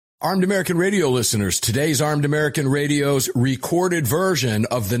Armed American Radio listeners, today's Armed American Radio's recorded version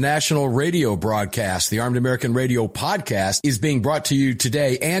of the national radio broadcast, the Armed American Radio podcast, is being brought to you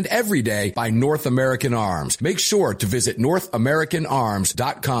today and every day by North American Arms. Make sure to visit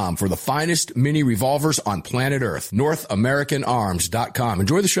NorthAmericanArms.com for the finest mini revolvers on planet Earth. NorthAmericanArms.com.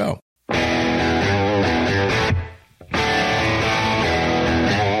 Enjoy the show.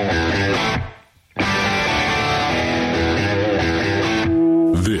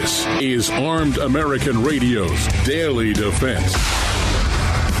 This is Armed American Radio's Daily Defense.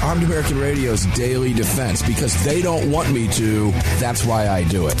 Armed American Radio's Daily Defense, because they don't want me to, that's why I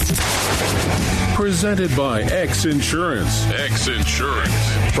do it. Presented by X Insurance. X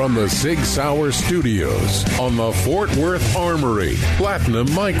Insurance. From the Sig Sauer Studios on the Fort Worth Armory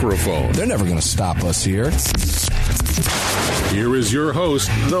Platinum Microphone. They're never going to stop us here. Here is your host,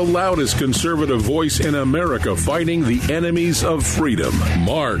 the loudest conservative voice in America fighting the enemies of freedom,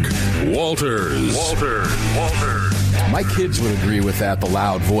 Mark Walters. Walters. My kids would agree with that, the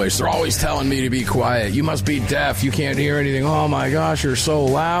loud voice. They're always telling me to be quiet. You must be deaf. You can't hear anything. Oh, my gosh, you're so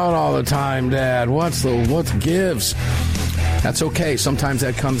loud all the time, Dad. What gives? That's okay. Sometimes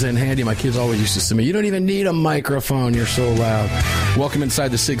that comes in handy. My kids always used to say to me, you don't even need a microphone. You're so loud. Welcome inside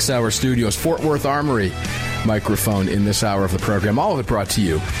the Sig Sauer Studios, Fort Worth Armory microphone in this hour of the program. All of it brought to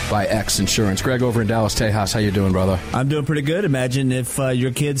you by X Insurance. Greg over in Dallas, Tejas, how you doing, brother? I'm doing pretty good. Imagine if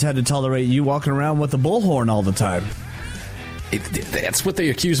your kids had to tolerate you walking around with a bullhorn all the time. That's what they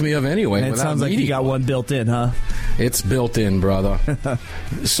accuse me of anyway. It sounds like you got one built in, huh? It's built in, brother.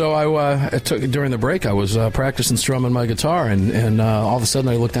 So I took during the break. I was practicing strumming my guitar, and all of a sudden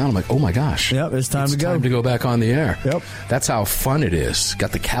I looked down. I'm like, oh my gosh! Yep, it's time to go. Time to go back on the air. Yep, that's how fun it is.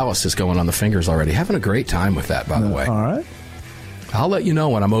 Got the calluses going on the fingers already. Having a great time with that, by the way. All right. I'll let you know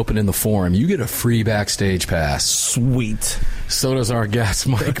when I'm opening the forum. You get a free backstage pass. Sweet. So does our guest,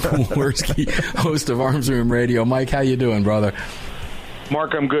 Mike Powarski, host of Arms Room Radio. Mike, how you doing, brother?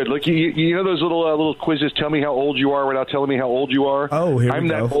 Mark, I'm good. Look, you know those little quizzes, tell me how old you are without telling me how old you are? Oh, here we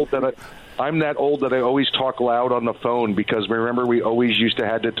go. I'm that old that I always talk loud on the phone, because remember we always used to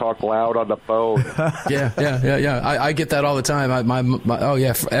have to talk loud on the phone. Yeah. I get that all the time.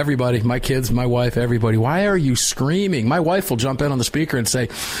 Everybody, my kids, my wife, everybody. Why are you screaming? My wife will jump in on the speaker and say,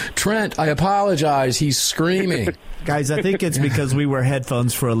 Trent, I apologize. He's screaming. Guys, I think it's because we wear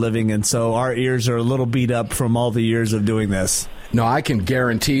headphones for a living, and so our ears are a little beat up from all the years of doing this. No, I can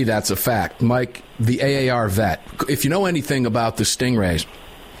guarantee that's a fact. Mike, the AAR vet, if you know anything about the Stingrays,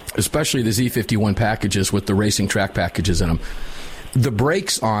 especially the Z51 packages with the racing track packages in them, the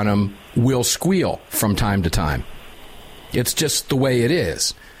brakes on them will squeal from time to time. It's just the way it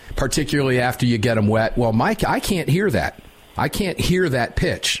is, particularly after you get them wet. Well, Mike, I can't hear that. I can't hear that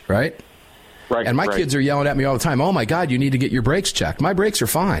pitch, right? Right. And my kids are yelling at me all the time, oh, my God, you need to get your brakes checked. My brakes are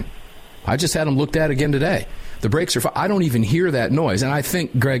fine. I just had them looked at again today. The brakes are fine. I don't even hear that noise. And I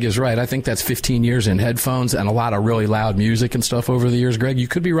think Greg is right. I think that's 15 years in headphones and a lot of really loud music and stuff over the years. Greg, you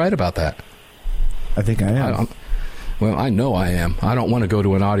could be right about that. I think I am. Well, I know I am. I don't want to go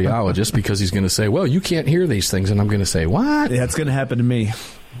to an audiologist because he's going to say, well, you can't hear these things. And I'm going to say, what? Yeah, it's going to happen to me.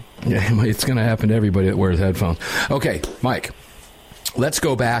 Yeah, it's going to happen to everybody that wears headphones. Okay, Mike, let's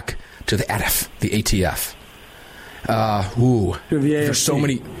go back to the ATF. There's so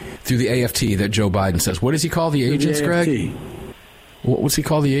many through the AFT that Joe Biden says. What does he call the agents, Greg? What's he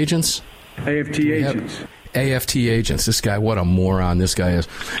call the agents? AFT agents. AFT agents. This guy, what a moron this guy is.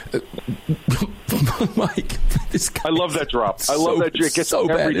 Mike, this guy. I love that drop. I love that. It gets so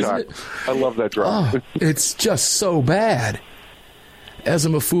every bad, time. isn't it? I love that drop. Oh, it's just so bad.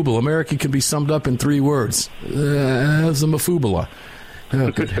 Ezamafubula. America can be summed up in 3 words. Ezamafubula. Oh,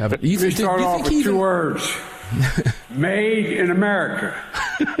 good heavens. We start off with 2 words. Made in America.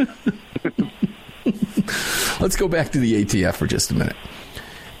 Let's go back to the ATF for just a minute,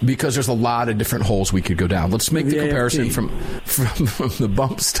 because there's a lot of different holes we could go down. Let's make the comparison from the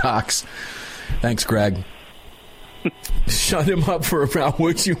bump stocks. Thanks, Greg. Shut him up for a round,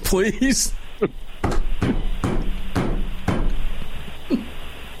 would you please?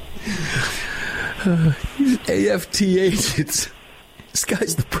 AFT agents. This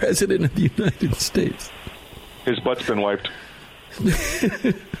guy's the president of the United States. His butt's been wiped. My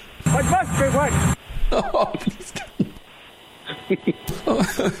butt's been wiped. Oh,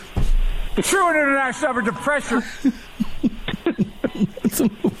 True international effort to pressure. It's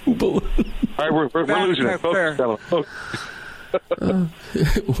unmovable. All right, we're losing it.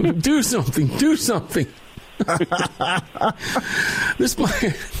 Do something. Do something.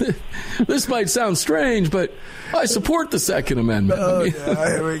 This might sound strange, but I support the Second Amendment. Oh, yeah,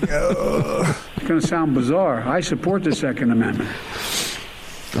 here we go. It's going to sound bizarre. I support the Second Amendment.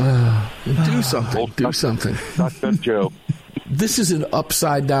 Do something. Do something. Not that Joe. This is an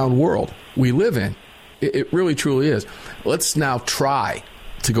upside-down world we live in. It really, truly is. Let's now try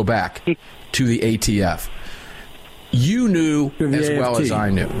to go back to the ATF. You knew as well as I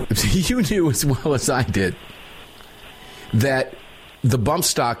knew. You knew as well as I did that the bump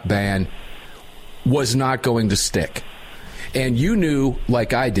stock ban was not going to stick. And you knew,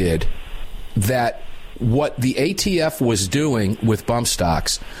 like I did, that what the ATF was doing with bump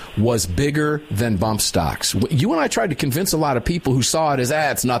stocks was bigger than bump stocks. You and I tried to convince a lot of people who saw it as,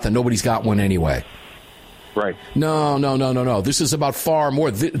 it's nothing. Nobody's got one anyway. Right. No. This is about far more.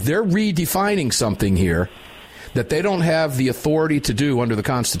 They're redefining something here that they don't have the authority to do under the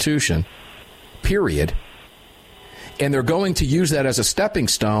Constitution, period. And they're going to use that as a stepping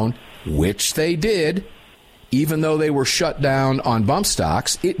stone, which they did, even though they were shut down on bump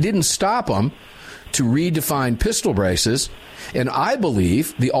stocks. It didn't stop them to redefine pistol braces. And I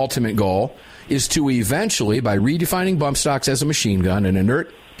believe the ultimate goal is to eventually, by redefining bump stocks as a machine gun, an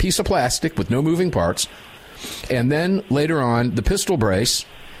inert piece of plastic with no moving parts, and then later on the pistol brace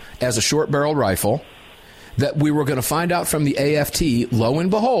as a short-barreled rifle, that we were going to find out from the AFT, lo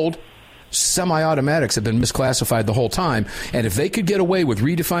and behold, semi-automatics have been misclassified the whole time. And if they could get away with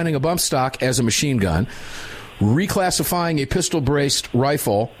redefining a bump stock as a machine gun, reclassifying a pistol-braced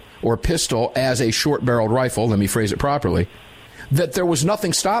rifle or pistol as a short-barreled rifle, let me phrase it properly, that there was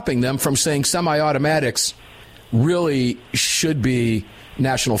nothing stopping them from saying semi-automatics really should be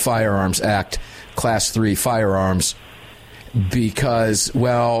National Firearms Act Class 3 firearms because,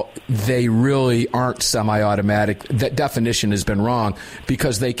 well, they really aren't semi-automatic. That definition has been wrong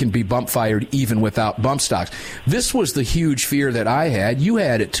because they can be bump-fired even without bump stocks. This was the huge fear that I had. You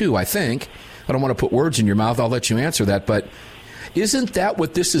had it too, I think. I don't want to put words in your mouth. I'll let you answer that. But isn't that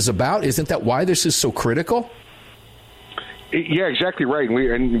what this is about? Isn't that why this is so critical? Yeah, exactly right.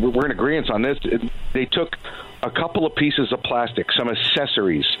 We're in agreement on this. They took a couple of pieces of plastic, some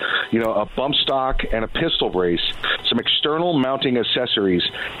accessories, a bump stock and a pistol brace, some external mounting accessories,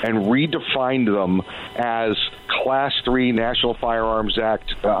 and redefined them as Class 3 National Firearms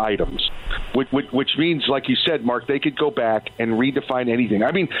Act items, which means, like you said, Mark, they could go back and redefine anything.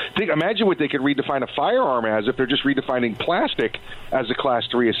 I mean, imagine what they could redefine a firearm as if they're just redefining plastic as a Class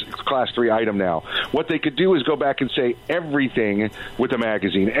 3 item now. What they could do is go back and say everything with a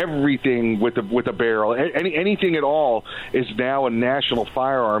magazine, everything with a barrel, anything at all is now a National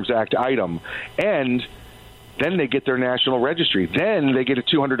Firearms Act item. And then they get their national registry. Then they get a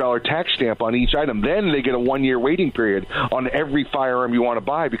 $200 tax stamp on each item. Then they get a 1-year waiting period on every firearm you want to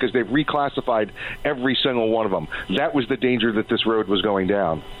buy because they've reclassified every single one of them. That was the danger that this road was going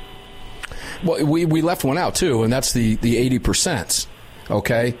down. Well, we left one out too, and that's the 80%.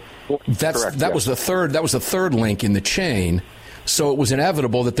 Okay, that was the third link in the chain. So it was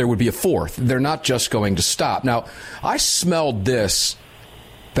inevitable that there would be a fourth. They're not just going to stop. Now, I smelled this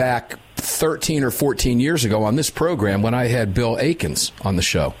back 13 or 14 years ago on this program when I had Bill Akins on the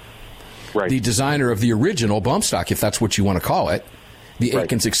show. Right. The designer of the original bump stock, if that's what you want to call it, the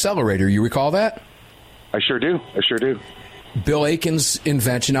Akins Accelerator. You recall that? I sure do. Bill Akins'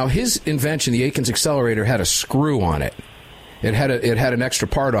 invention. Now, his invention, the Akins Accelerator, had a screw on it. It had an extra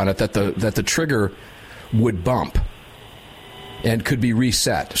part on it that the trigger would bump and could be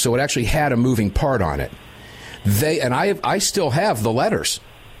reset. So it actually had a moving part on it. I still have the letters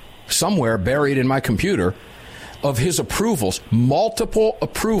somewhere buried in my computer of his approvals, multiple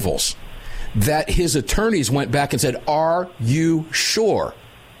approvals, that his attorneys went back and said, "Are you sure?"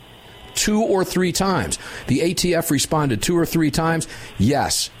 2 or 3 times. The ATF responded 2 or 3 times,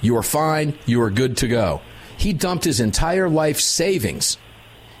 "Yes, you are fine, you are good to go." He dumped his entire life savings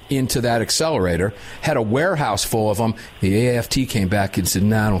into that accelerator, had a warehouse full of them. The AFT came back and said,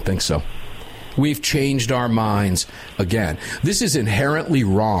 "No, I don't think so. We've changed our minds again." This is inherently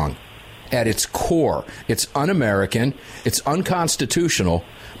wrong at its core. It's un-American. It's unconstitutional.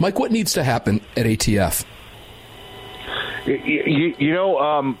 Mike, what needs to happen at ATF?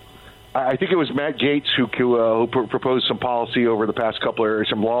 I think it was Matt Gaetz who proposed some policy over the past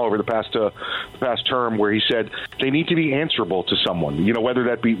some law over the past term, where he said they need to be answerable to someone. Whether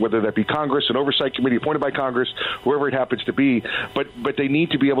that be Congress, an oversight committee appointed by Congress, whoever it happens to be, but they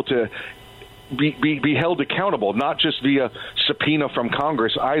need to be able to be held accountable, not just via subpoena from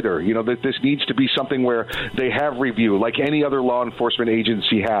Congress either. That this needs to be something where they have review, like any other law enforcement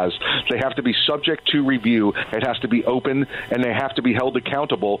agency has. They have to be subject to review. It has to be open, and they have to be held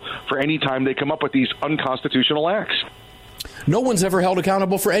accountable for any time they come up with these unconstitutional acts. No one's ever held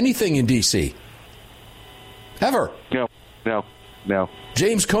accountable for anything in D.C. Ever. No.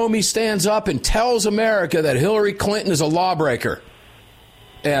 James Comey stands up and tells America that Hillary Clinton is a lawbreaker.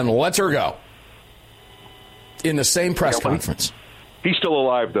 and lets her go in the same press conference. He's still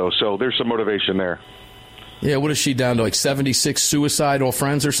alive, though, so there's some motivation there. Yeah, what is she down to, like 76 suicidal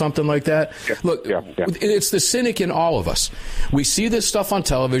friends or something like that? Yeah. Look, Yeah. It's the cynic in all of us. We see this stuff on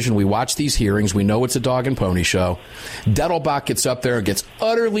television. We watch these hearings. We know it's a dog and pony show. Dettelbach gets up there and gets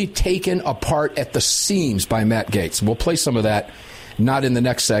utterly taken apart at the seams by Matt Gaetz. We'll play some of that, not in the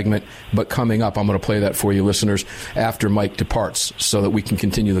next segment, but coming up. I'm going to play that for you, listeners, after Mike departs so that we can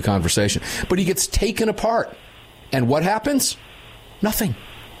continue the conversation. But he gets taken apart. And what happens? Nothing.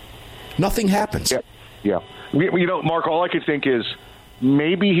 Nothing happens. Yeah. Mark, all I could think is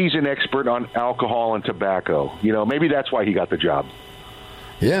maybe he's an expert on alcohol and tobacco. Maybe that's why he got the job.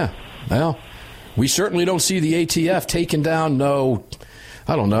 Yeah. Well, we certainly don't see the ATF taking down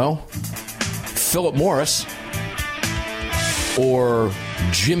Philip Morris or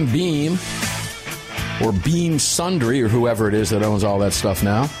Jim Beam or Beam Sundry or whoever it is that owns all that stuff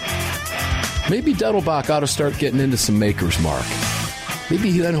now. Maybe Dettelbach ought to start getting into some Maker's Mark.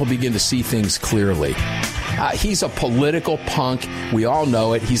 Maybe then he'll begin to see things clearly. He's a political punk. We all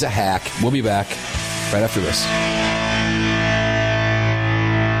know it. He's a hack. We'll be back right after this.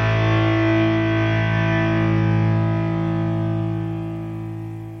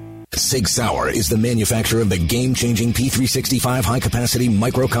 Sig Sauer is the manufacturer of the game-changing P365 high-capacity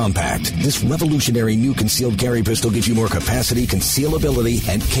micro-compact. This revolutionary new concealed carry pistol gives you more capacity, concealability,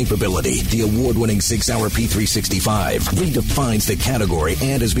 and capability. The award-winning Sig Sauer P365 redefines the category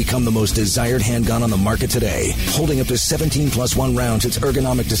and has become the most desired handgun on the market today. Holding up to 17+1 rounds, its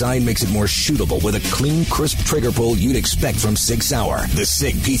ergonomic design makes it more shootable with a clean, crisp trigger pull you'd expect from Sig Sauer. The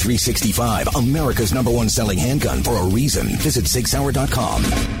Sig P365, America's #1 selling handgun for a reason. Visit SigSauer.com.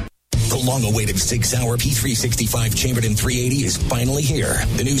 The long-awaited Sig Sauer P365 chambered in .380 is finally here.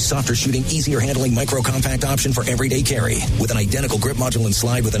 The new softer shooting, easier handling micro-compact option for everyday carry. With an identical grip module and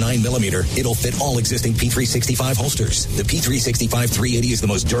slide with a 9mm, it'll fit all existing P365 holsters. The P365 380 is the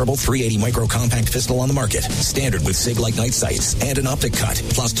most durable .380 micro-compact pistol on the market. Standard with SIG-like night sights and an optic cut,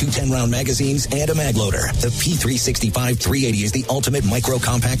 plus 2 10-round magazines and a mag loader. The P365 380 is the ultimate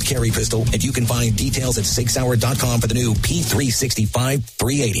micro-compact carry pistol, and you can find details at SigSauer.com for the new P365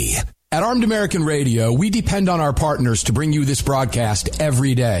 380. At Armed American Radio, we depend on our partners to bring you this broadcast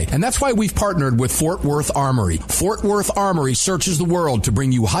every day. And that's why we've partnered with Fort Worth Armory. Fort Worth Armory searches the world to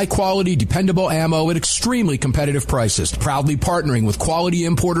bring you high-quality, dependable ammo at extremely competitive prices. Proudly partnering with quality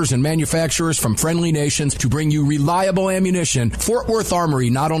importers and manufacturers from friendly nations to bring you reliable ammunition, Fort Worth Armory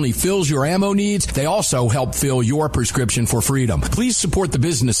not only fills your ammo needs, they also help fill your prescription for freedom. Please support the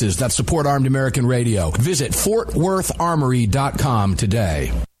businesses that support Armed American Radio. Visit FortWorthArmory.com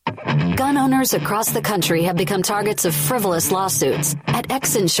today. Gun owners across the country have become targets of frivolous lawsuits. At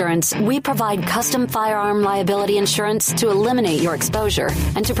X Insurance, we provide custom firearm liability insurance to eliminate your exposure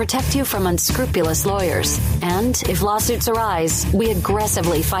and to protect you from unscrupulous lawyers. And if lawsuits arise, we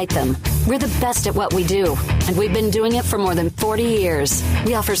aggressively fight them. We're the best at what we do, and we've been doing it for more than 40 years.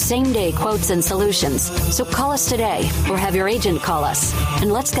 We offer same-day quotes and solutions. So call us today or have your agent call us,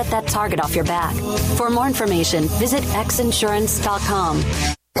 and let's get that target off your back. For more information, visit xinsurance.com.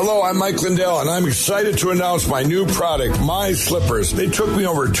 Hello, I'm Mike Lindell, and I'm excited to announce my new product, My Slippers. They took me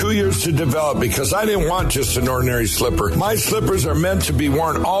over 2 years to develop because I didn't want just an ordinary slipper. My slippers are meant to be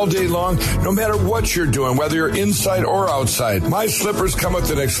worn all day long, no matter what you're doing, whether you're inside or outside. My slippers come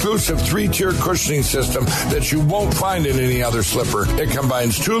with an exclusive 3-tier cushioning system that you won't find in any other slipper. It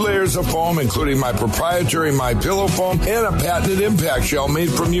combines 2 layers of foam, including my proprietary My Pillow foam and a patented impact gel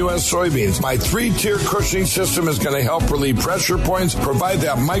made from U.S. soybeans. My 3-tier cushioning system is going to help relieve pressure points, provide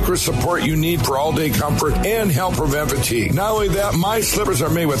that micro support you need for all-day comfort, and help prevent fatigue. Not only that, My Slippers are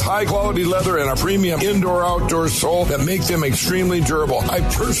made with high-quality leather and a premium indoor-outdoor sole that make them extremely durable. I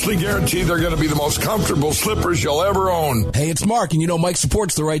personally guarantee they're going to be the most comfortable slippers you'll ever own. Hey, it's Mark, and you know Mike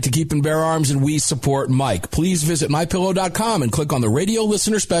supports the right to keep and bear arms, and we support Mike. Please visit MyPillow.com and click on the radio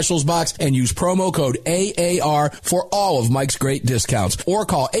listener specials box and use promo code AAR for all of Mike's great discounts. Or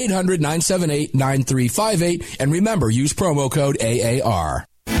call 800-978-9358, and remember, use promo code AAR.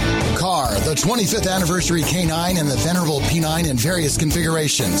 Car, the 25th anniversary K9 and the venerable P9 in various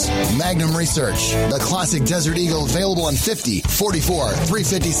configurations. Magnum Research, the classic Desert Eagle available in 50, 44,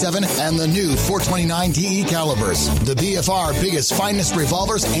 357, and the new 429 DE calibers. The BFR biggest, finest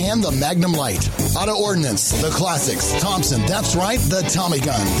revolvers and the Magnum Light. Auto Ordnance, the classics. Thompson, that's right, the Tommy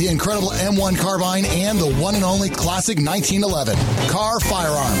gun, the incredible M1 carbine, and the one and only classic 1911. Car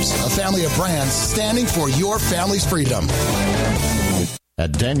Firearms, a family of brands standing for your family's freedom.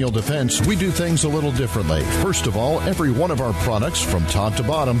 At Daniel Defense, we do things a little differently. First of all, every one of our products, from top to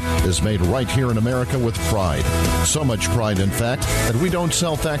bottom, is made right here in America with pride. So much pride, in fact, that we don't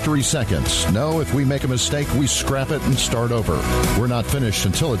sell factory seconds. No, if we make a mistake, we scrap it and start over. We're not finished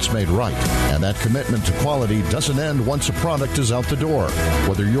until it's made right. And that commitment to quality doesn't end once a product is out the door.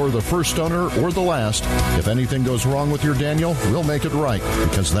 Whether you're the first owner or the last, if anything goes wrong with your Daniel, we'll make it right,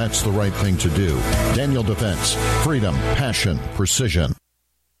 because that's the right thing to do. Daniel Defense. Freedom, passion, precision.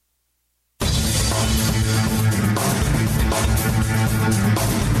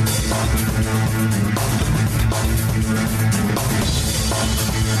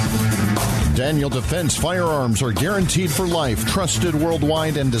 Daniel Defense firearms are guaranteed for life, trusted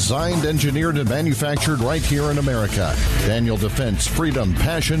worldwide, and designed, engineered, and manufactured right here in America. Daniel Defense, freedom,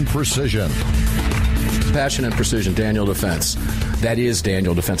 passion, precision. Passion and precision, Daniel Defense. That is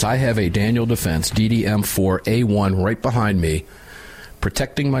Daniel Defense. I have a Daniel Defense DDM4A1 right behind me,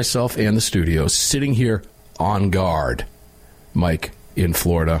 protecting myself and the studio, sitting here on guard, Mike, in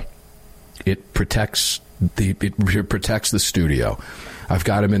Florida. It protects the studio. I've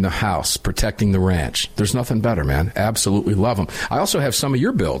got him in the house, protecting the ranch. There's nothing better, man. Absolutely love them. I also have some of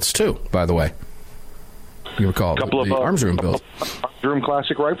your builds, too, by the way. You recall the Arms Room build. Arms Room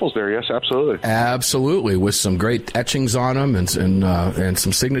classic rifles there, yes, absolutely. Absolutely, with some great etchings on them and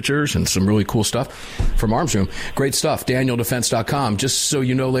some signatures and some really cool stuff from Arms Room. Great stuff, DanielDefense.com. Just so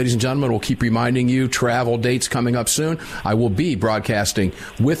you know, ladies and gentlemen, we'll keep reminding you, travel dates coming up soon. I will be broadcasting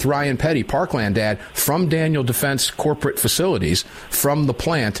with Ryan Petty, Parkland Dad, from Daniel Defense corporate facilities from the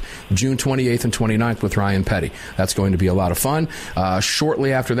plant, June 28th and 29th with Ryan Petty. That's going to be a lot of fun.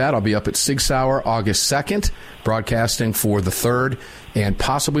 Shortly after that, I'll be up at Sig Sauer August 2nd, broadcasting for the 3rd and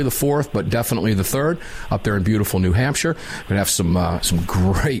possibly the 4th, but definitely the 3rd, up there in beautiful New Hampshire. We're going to have some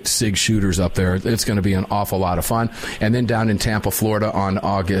great SIG shooters up there. It's going to be an awful lot of fun. And then down in Tampa, Florida on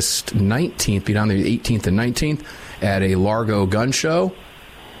August 19th, be down there the 18th and 19th at a Largo gun show.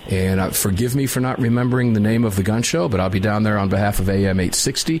 And forgive me for not remembering the name of the gun show, but I'll be down there on behalf of AM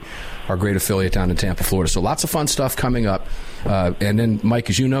 860, our great affiliate down in Tampa, Florida. So lots of fun stuff coming up. And then, Mike,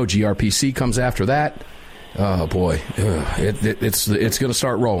 as you know, GRPC comes after that. Oh, boy. It's going to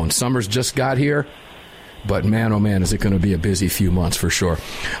start rolling. Summer's just got here. But, man, oh, man, is it going to be a busy few months for sure.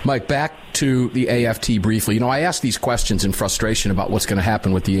 Mike, back to the AFT briefly. You know, I ask these questions in frustration about what's going to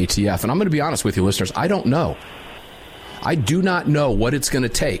happen with the ATF. And I'm going to be honest with you, listeners. I don't know. I do not know what it's going to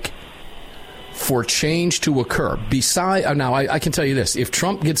take for change to occur. Now, I can tell you this. If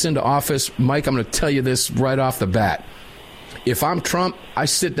Trump gets into office, Mike, I'm going to tell you this right off the bat. If I'm Trump, I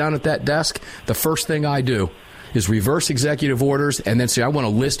sit down at that desk, the first thing I do is reverse executive orders and then say, I want a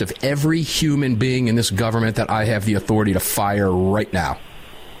list of every human being in this government that I have the authority to fire right now.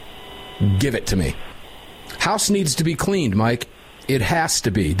 Give it to me. House needs to be cleaned, Mike. It has to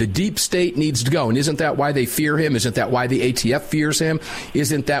be. The deep state needs to go. And isn't that why they fear him? Isn't that why the ATF fears him?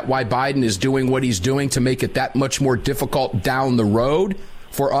 Isn't that why Biden is doing what he's doing to make it that much more difficult down the road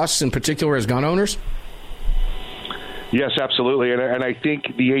for us, in particular, as gun owners? Yes, absolutely. And I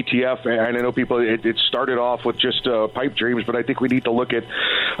think the ATF, and I know people, it started off with just pipe dreams, but I think we need to look at,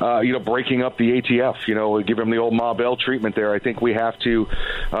 breaking up the ATF, give them the old Ma Bell treatment there. I think we have to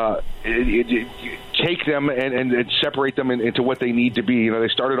take them and separate them into what they need to be. They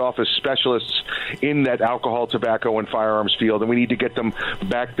started off as specialists in that alcohol, tobacco, and firearms field, and we need to get them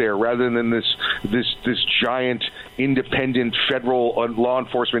back there rather than this giant independent federal law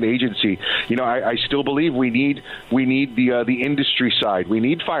enforcement agency. I still believe we need the industry side. We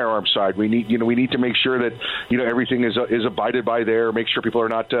need firearm side. We need to make sure that everything is abided by there. Make sure people are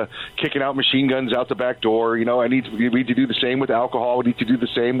not kicking out machine guns out the back door. We need to do the same with alcohol. We need to do the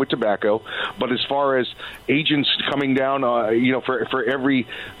same with tobacco. But as far as agents coming down, for every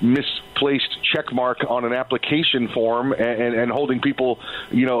misplaced check mark on an application form and holding people,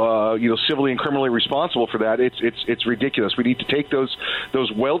 civilly and criminally responsible for that, it's ridiculous. We need to take those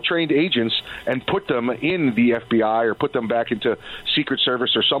well-trained agents and put them in the FBI or put them back into Secret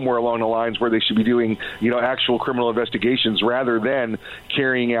Service or somewhere along the lines where they should be doing, actual criminal investigations rather than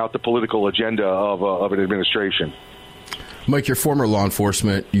carrying out the political agenda of an administration. Mike, you're former law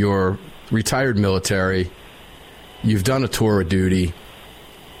enforcement, you're retired military, you've done a tour of duty,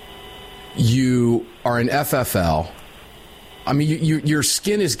 you are an FFL. I mean, your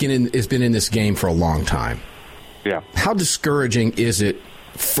skin has been in this game for a long time. Yeah. How discouraging is it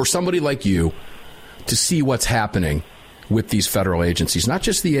for somebody like you to see what's happening with these federal agencies, not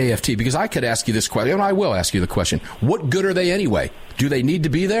just the AFT? Because I could ask you this question, and I will ask you the question: what good are they anyway? Do they need to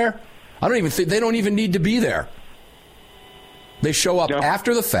be there? I don't even think they don't even need to be there. They show up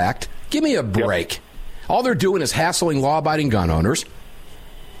after the fact. Give me a break. Yep. All they're doing is hassling law-abiding gun owners.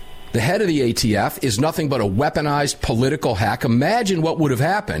 the head of the ATF, is nothing but a weaponized political hack. Imagine what would have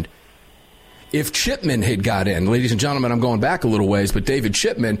happened if Chipman had got in. Ladies and gentlemen, I'm going back a little ways, but David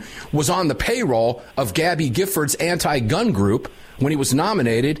Chipman was on the payroll of Gabby Gifford's anti-gun group when he was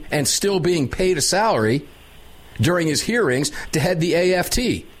nominated and still being paid a salary during his hearings to head the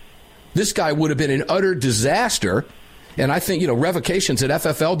AFT. This guy would have been an utter disaster. And I think, revocations at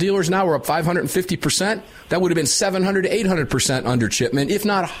FFL dealers now are up 550%. That would have been 700 to 800% under Chipman, if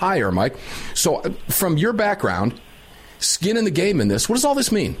not higher, Mike. So from your background, skin in the game in this, what does all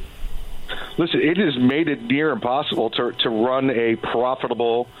this mean? Listen, it has made it near impossible to run a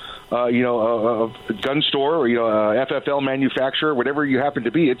profitable, a gun store or, a FFL manufacturer, whatever you happen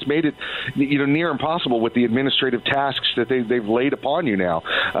to be. It's made it, near impossible with the administrative tasks that they've laid upon you now.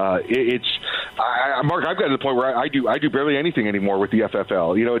 Mark, I've got to the point where I do barely anything anymore with the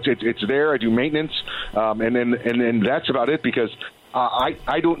FFL. It's there. I do maintenance, and then that's about it because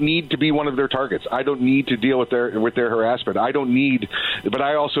I don't need to be one of their targets. I don't need to deal with their harassment. But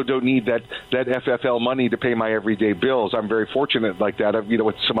I also don't need that FFL money to pay my everyday bills. I'm very fortunate like that.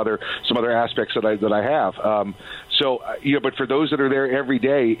 With some other aspects that I have. But for those that are there every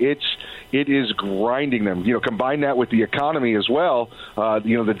day, it is grinding them. Combine that with the economy as well.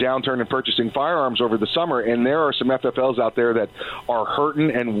 The downturn in purchasing firearms over the summer, and there are some FFLs out there that are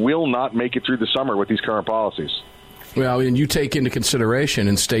hurting and will not make it through the summer with these current policies. Well, and you take into consideration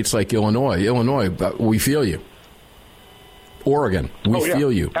in states like Illinois, we feel you. Oregon, we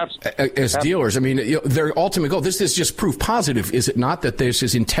feel you. Absolutely. As dealers, I mean, their ultimate goal, this is just proof positive, is it not, that this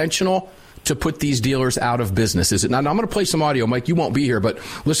is intentional to put these dealers out of business, is it not? Now, I'm going to play some audio. Mike, you won't be here, but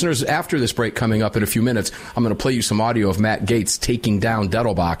listeners, after this break coming up in a few minutes, I'm going to play you some audio of Matt Gaetz taking down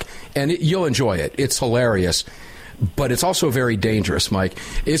Dettelbach, and you'll enjoy it. It's hilarious. But it's also very dangerous, Mike.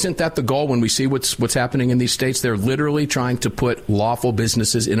 Isn't that the goal when we see what's happening in these states? They're literally trying to put lawful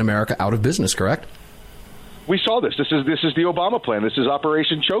businesses in America out of business, correct? We saw this. This is the Obama plan. This is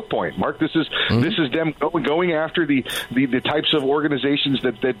Operation Choke Point, Mark. This is them going after the types of organizations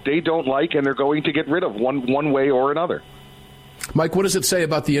that they don't like, and they're going to get rid of one way or another. Mike, what does it say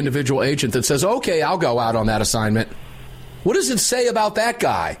about the individual agent that says, "Okay, I'll go out on that assignment"? What does it say about that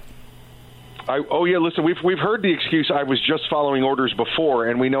guy? Listen, we've heard the excuse, I was just following orders before,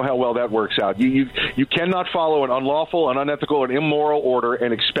 and we know how well that works out. You cannot follow an unlawful, an unethical, an immoral order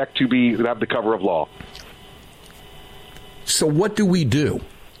and expect to have the cover of law. So what do we do?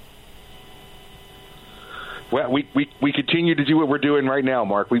 Well, we continue to do what we're doing right now,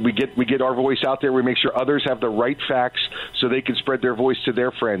 Mark. We get our voice out there. We make sure others have the right facts so they can spread their voice to their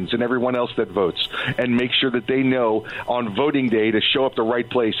friends and everyone else that votes, and make sure that they know on voting day to show up the right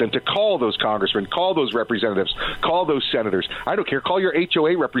place and to call those congressmen, call those representatives, call those senators. I don't care. Call your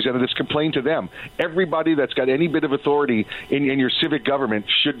HOA representatives. Complain to them. Everybody that's got any bit of authority in your civic government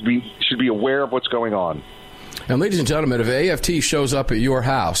should be aware of what's going on. And ladies and gentlemen, if AFT shows up at your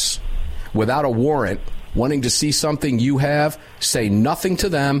house without a warrant, wanting to see something you have, say nothing to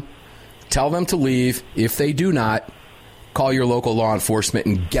them, tell them to leave. If they do not, call your local law enforcement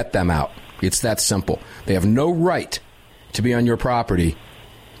and get them out. It's that simple. They have no right to be on your property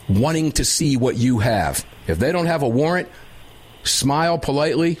wanting to see what you have. If they don't have a warrant, smile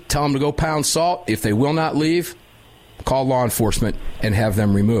politely, tell them to go pound salt. If they will not leave, call law enforcement and have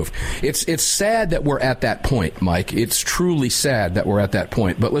them removed. It's sad that we're at that point, Mike. It's truly sad that we're at that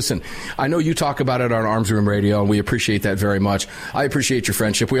point. But listen, I know you talk about it on Arms Room Radio, and we appreciate that very much. I appreciate your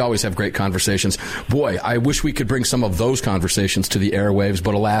friendship. We always have great conversations. Boy, I wish we could bring some of those conversations to the airwaves,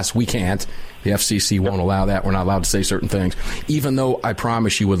 but alas, we can't. The FCC won't allow that. We're not allowed to say certain things, even though I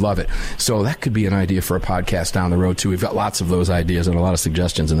promise you would love it. So that could be an idea for a podcast down the road, too. We've got lots of those ideas and a lot of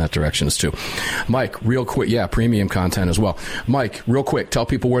suggestions in that direction, too. Mike, real quick, premium content as well. Mike, real quick, tell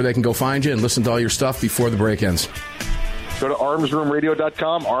people where they can go find you and listen to all your stuff before the break ends. Go to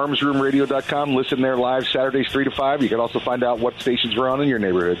armsroomradio.com, armsroomradio.com. Listen there live Saturdays 3 to 5. You can also find out what stations we're on in your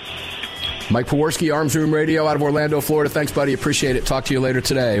neighborhood. Mike Peworski, Arms Room Radio out of Orlando, Florida. Thanks, buddy. Appreciate it. Talk to you later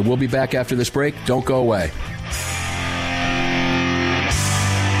today. We'll be back after this break. Don't go away.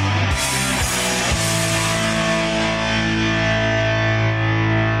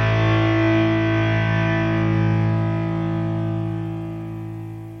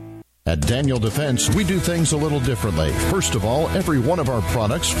 At Daniel Defense, we do things a little differently. First of all, every one of our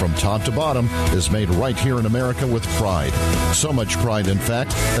products, from top to bottom, is made right here in America with pride. So much pride, in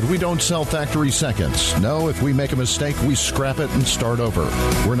fact, that we don't sell factory seconds. No, if we make a mistake, we scrap it and start over.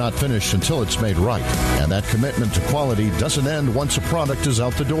 We're not finished until it's made right. And that commitment to quality doesn't end once a product is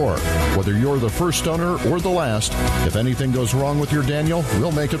out the door. Whether you're the first owner or the last, if anything goes wrong with your Daniel,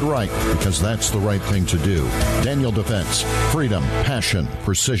 we'll make it right, because that's the right thing to do. Daniel Defense. Freedom, passion,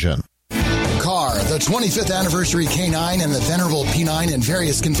 precision. the 25th anniversary K9 and the venerable P9 in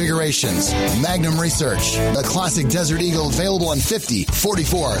various configurations. Magnum Research, the classic Desert Eagle available in 50,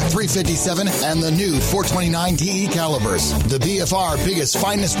 44, 357, and the new 429 DE calibers. The BFR biggest,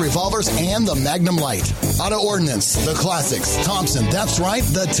 finest revolvers, and the Magnum Light. Auto Ordnance, the classics. Thompson, that's right,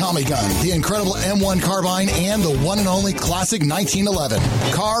 the Tommy gun, the incredible M1 carbine, and the one and only classic 1911.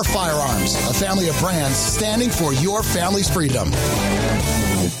 Car Firearms, a family of brands standing for your family's freedom.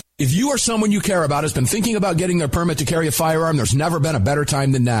 If you or someone you care about has been thinking about getting their permit to carry a firearm, there's never been a better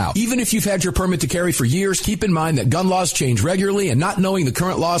time than now. Even if you've had your permit to carry for years, keep in mind that gun laws change regularly, and not knowing the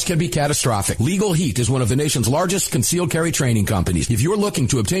current laws can be catastrophic. Legal Heat is one of the nation's largest concealed carry training companies. If you're looking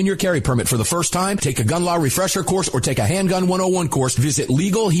to obtain your carry permit for the first time, take a gun law refresher course or take a handgun 101 course, visit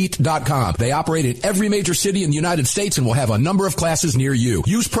LegalHeat.com. They operate in every major city in the United States and will have a number of classes near you.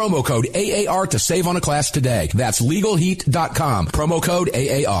 Use promo code AAR to save on a class today. That's LegalHeat.com. Promo code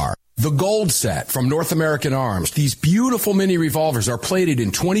AAR. The Gold Set from North American Arms. These beautiful mini revolvers are plated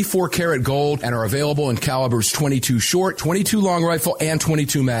in 24 karat gold and are available in calibers 22 short, 22 long rifle, and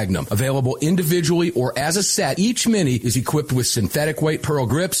 22 magnum. Available individually or as a set, each mini is equipped with synthetic weight pearl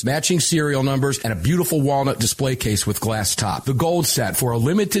grips, matching serial numbers, and a beautiful walnut display case with glass top. The Gold Set for a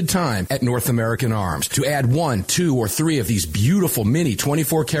limited time at North American Arms. To add 1, 2, or 3 of these beautiful mini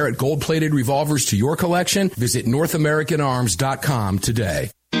 24 karat gold-plated revolvers to your collection, visit NorthAmericanArms.com today.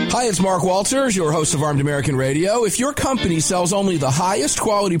 Hi, it's Mark Walters, your host of Armed American Radio. If your company sells only the highest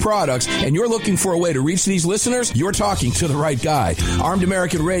quality products and you're looking for a way to reach these listeners, you're talking to the right guy. Armed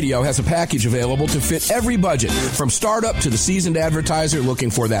American Radio has a package available to fit every budget, from startup to the seasoned advertiser looking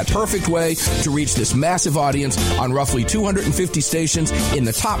for that perfect way to reach this massive audience on roughly 250 stations in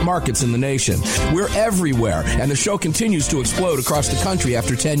the top markets in the nation. We're everywhere, and the show continues to explode across the country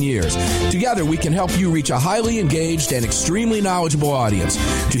after 10 years. Together, we can help you reach a highly engaged and extremely knowledgeable audience.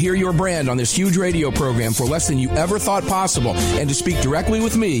 To hear your brand on this huge radio program for less than you ever thought possible and to speak directly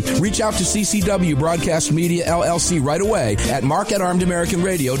with me, reach out to CCW Broadcast Media LLC right away at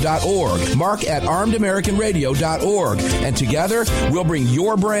mark@armedamericanradio.org. mark@armedamericanradio.org. And together, we'll bring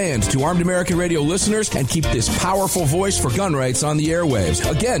your brand to Armed American Radio listeners and keep this powerful voice for gun rights on the airwaves.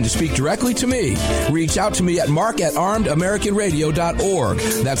 Again, to speak directly to me, reach out to me at mark@armedamericanradio.org.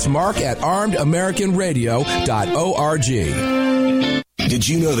 That's mark@armedamericanradio.org. Did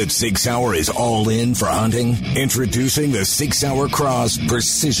you know that Sig Sauer is all in for hunting? Introducing the Sig Sauer Cross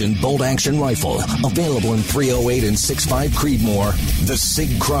Precision Bolt Action Rifle. Available in .308 and 6.5 Creedmoor. The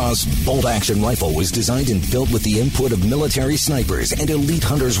Sig Cross Bolt Action Rifle was designed and built with the input of military snipers and elite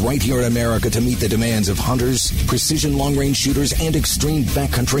hunters right here in America to meet the demands of hunters, precision long-range shooters, and extreme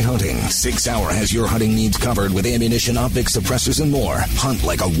backcountry hunting. Sig Sauer has your hunting needs covered with ammunition, optics, suppressors, and more. Hunt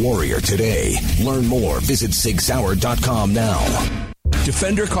like a warrior today. Learn more. Visit SigSauer.com now.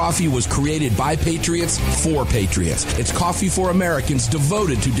 Defender Coffee was created by Patriots for Patriots. It's coffee for Americans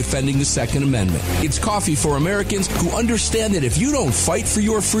devoted to defending the Second Amendment. It's coffee for Americans who understand that if you don't fight for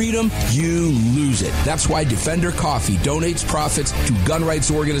your freedom, you lose it. That's why Defender Coffee donates profits to gun rights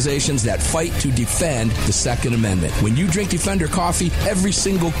organizations that fight to defend the Second Amendment. When you drink Defender Coffee, every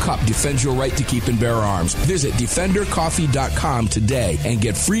single cup defends your right to keep and bear arms. Visit DefenderCoffee.com today and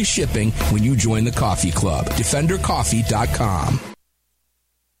get free shipping when you join the coffee club. DefenderCoffee.com.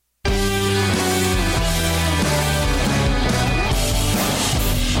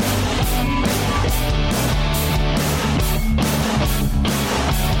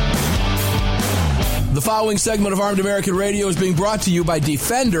 The following segment of Armed American Radio is being brought to you by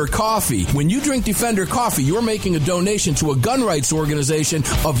Defender Coffee. When you drink Defender Coffee, you're making a donation to a gun rights organization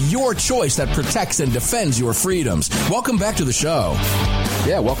of your choice that protects and defends your freedoms. Welcome back to the show.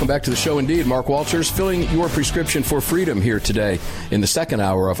 Yeah, welcome back to the show indeed. Mark Walters, filling your prescription for freedom here today in the second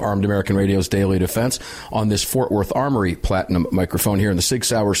hour of Armed American Radio's Daily Defense on this Fort Worth Armory Platinum microphone here in the Sig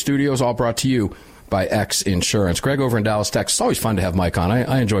Sauer studios, all brought to you by X Insurance. Greg over in Dallas, Texas. It's always fun to have Mike on.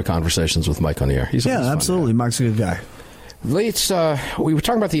 I enjoy conversations with Mike on the air. He's absolutely. Mike's a good guy. We were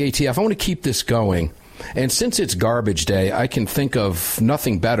talking about the ATF. I want to keep this going. And since it's garbage day, I can think of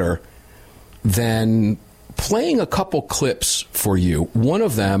nothing better than playing a couple clips for you. One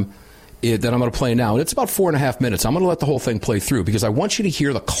of them that I'm going to play now. It's about 4.5 minutes. I'm going to let the whole thing play through because I want you to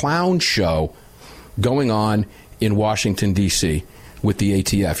hear the clown show going on in Washington, D.C. with the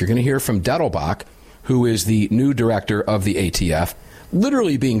ATF. You're going to hear from Dettelbach, who is the new director of the ATF,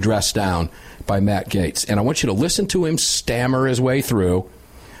 literally being dressed down by Matt Gaetz. And I want you to listen to him stammer his way through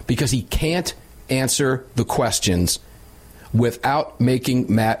because he can't answer the questions without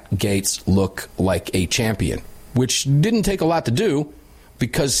making Matt Gaetz look like a champion, which didn't take a lot to do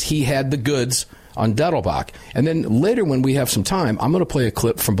because he had the goods on Dettelbach. And then later when we have some time, I'm going to play a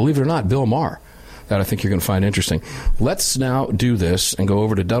clip from, believe it or not, Bill Mahr. that I think you're going to find interesting. Let's now do this and go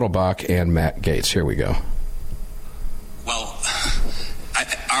over to Dettelbach and Matt Gaetz. Here we go. Well,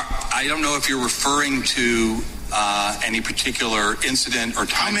 I don't know if you're referring to any particular incident or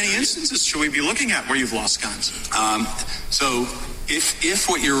time. How many instances should we be looking at where you've lost guns? So if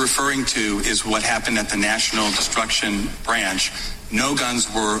what you're referring to is what happened at the National Destruction Branch, no guns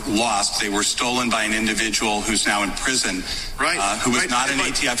were lost. They were stolen by an individual who's now in prison, right? Who was not an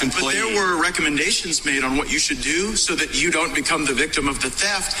ATF employee. But there were recommendations made on what you should do so that you don't become the victim of the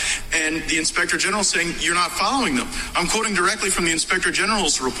theft, and the Inspector General saying you're not following them. I'm quoting directly from the Inspector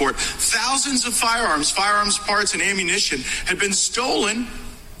General's report. Thousands of firearms parts, and ammunition had been stolen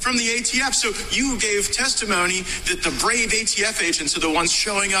from the ATF. So you gave testimony that the brave ATF agents are the ones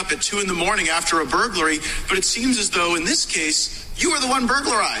showing up at 2 a.m. after a burglary, but it seems as though in this case, you were the one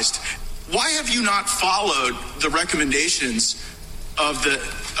burglarized. Why have you not followed the recommendations of the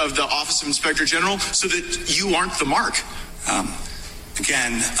Office of Inspector General so that you aren't the mark?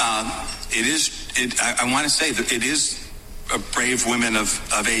 Again, I want to say that it is brave women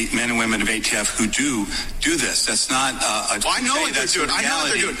men and women of ATF who do this. That's not I know what they're doing. I know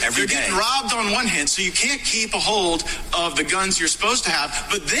what they're doing. They're getting robbed on one hand, so you can't keep a hold of the guns you're supposed to have.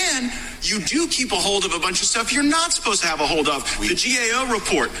 But then you do keep a hold of a bunch of stuff you're not supposed to have a hold of. The GAO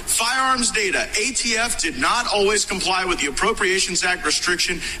report, firearms data. ATF did not always comply with the Appropriations Act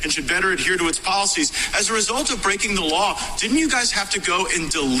restriction and should better adhere to its policies. As a result of breaking the law, didn't you guys have to go and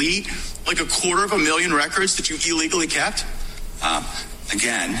delete like 250,000 records that you illegally kept?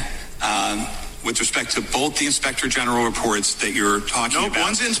 Again, with respect to both the Inspector General reports that you're talking about. No,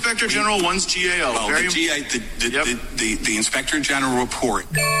 one's Inspector General, one's GAO. Well, the Inspector General report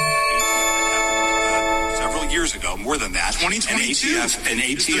several years ago, more than that. 2022. An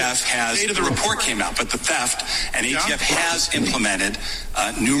ATF has, the report came out, but the theft, and ATF has implemented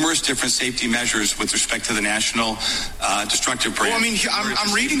numerous different safety measures with respect to the National Destructive Branch. Well, I mean,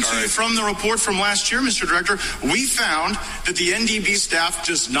 I'm reading to you from the report from last year, Mr. Director. We found that the NDB staff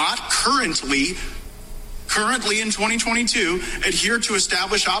does not currently in 2022, adhere to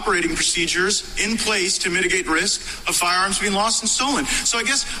established operating procedures in place to mitigate risk of firearms being lost and stolen. So I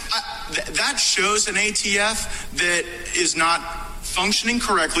guess that shows an ATF that is not functioning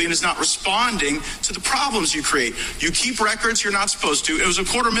correctly and is not responding to the problems you create. You keep records you're not supposed to. It was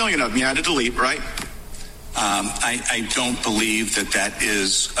 250,000 of them you had to delete, right? I don't believe that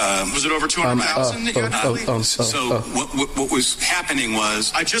is. Was it over 200,000 that you had to delete? So what was happening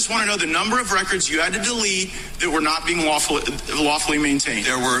was. I just want to know the number of records you had to delete that were not being lawfully maintained.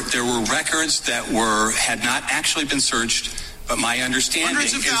 There were records that had not actually been searched. But my understanding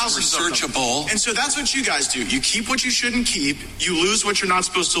hundreds of thousands is searchable. And so that's what you guys do. You keep what you shouldn't keep. You lose what you're not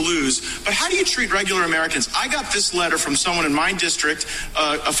supposed to lose. But how do you treat regular Americans? I got this letter from someone in my district,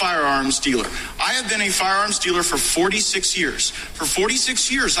 a firearms dealer. I have been a firearms dealer for 46 years. For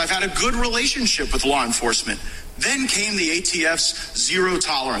 46 years, I've had a good relationship with law enforcement. Then came the ATF's zero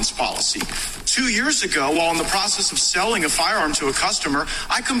tolerance policy. 2 years ago, while in the process of selling a firearm to a customer,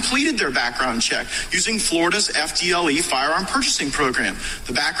 I completed their background check using Florida's FDLE firearm purchasing program.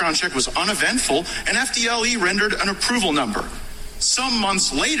 The background check was uneventful, and FDLE rendered an approval number. Some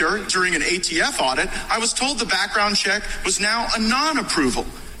months later, during an ATF audit, I was told the background check was now a non-approval.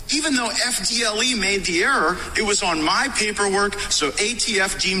 Even though FDLE made the error, it was on my paperwork, so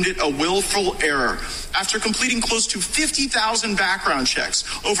ATF deemed it a willful error. After completing close to 50,000 background checks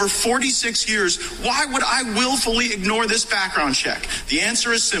over 46 years, why would I willfully ignore this background check? The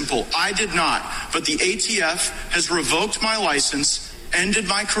answer is simple. I did not. But the ATF has revoked my license, ended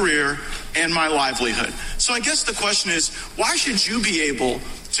my career, and my livelihood. So I guess the question is, why should you be able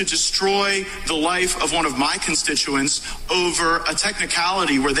to destroy the life of one of my constituents over a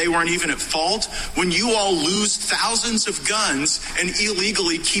technicality where they weren't even at fault, when you all lose thousands of guns and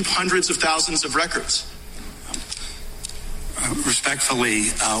illegally keep hundreds of thousands of records? Respectfully,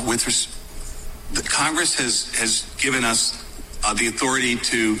 the Congress has given us the authority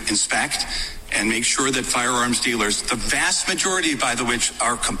to inspect and make sure that firearms dealers, the vast majority by which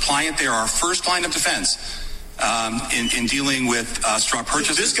are compliant, they are our first line of defense. In dealing with straw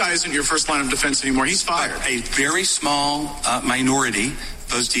purchases. This guy isn't your first line of defense anymore. He's fired. A very small minority,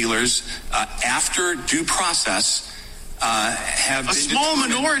 those dealers, after due process, have a small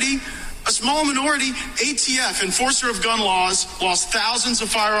minority. A small minority, ATF, enforcer of gun laws, lost thousands of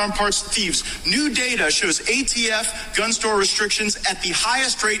firearm parts to thieves. New data shows ATF gun store restrictions at the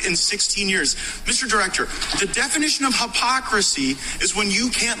highest rate in 16 years. Mr. Director, the definition of hypocrisy is when you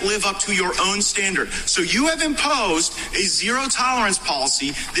can't live up to your own standard. So you have imposed a zero tolerance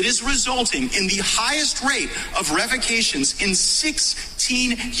policy that is resulting in the highest rate of revocations in 16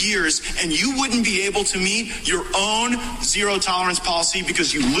 15 years, and you wouldn't be able to meet your own zero tolerance policy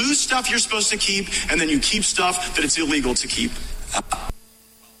because you lose stuff you're supposed to keep, and then you keep stuff that it's illegal to keep.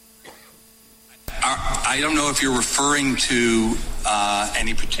 I don't know if you're referring to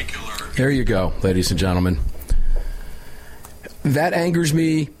any particular... There you go, ladies and gentlemen. That angers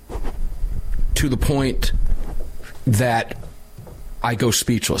me to the point that I go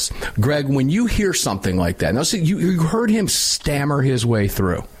speechless. Greg, when you hear something like that, now see, you heard him stammer his way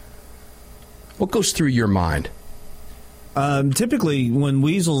through. What goes through your mind? Typically, when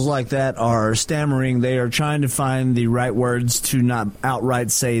weasels like that are stammering, they are trying to find the right words to not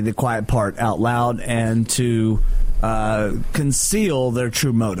outright say the quiet part out loud and to conceal their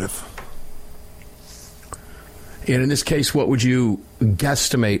true motive. And in this case, what would you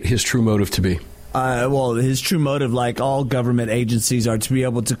guesstimate his true motive to be? Well, his true motive, like all government agencies, are to be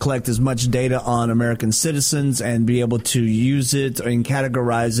able to collect as much data on American citizens and be able to use it and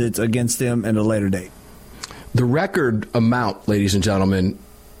categorize it against them at a later date. The record amount, ladies and gentlemen,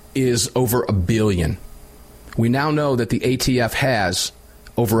 is over 1 billion. We now know that the ATF has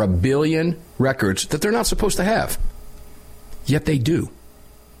over 1 billion records that they're not supposed to have. Yet they do.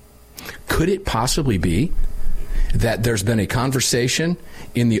 Could it possibly be that there's been a conversation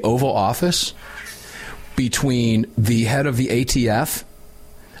in the Oval Office between the head of the ATF,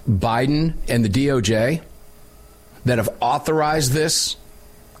 Biden, and the DOJ that have authorized this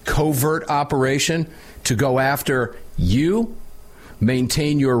covert operation to go after you,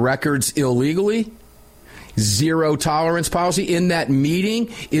 maintain your records illegally, zero tolerance policy? In that meeting,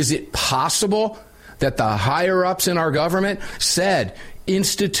 is it possible that the higher-ups in our government said,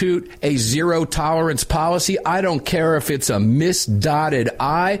 institute a zero tolerance policy? I don't care if it's a misdotted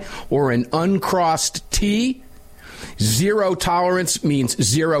I or an uncrossed T. Zero tolerance means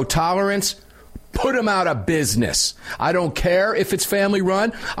zero tolerance. Put them out of business. I don't care if it's family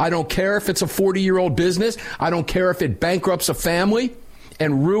run. I don't care if it's a 40-year-old business. I don't care if it bankrupts a family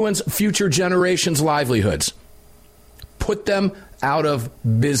and ruins future generations' livelihoods. Put them out of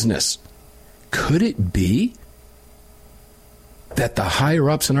business. Could it be that the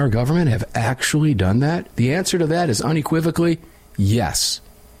higher-ups in our government have actually done that? The answer to that is unequivocally yes.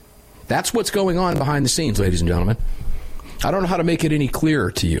 That's what's going on behind the scenes, ladies and gentlemen. I don't know how to make it any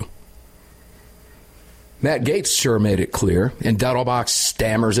clearer to you. Matt Gaetz sure made it clear, and Dettelbach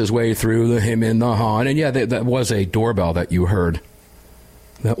stammers his way through the him in the han. And yeah, that was a doorbell that you heard.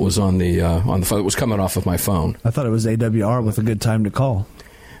 That was on the phone. It was coming off of my phone. I thought it was AWR with a good time to call.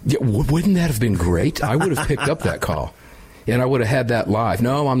 Yeah, wouldn't that have been great? I would have picked up that call, and I would have had that live.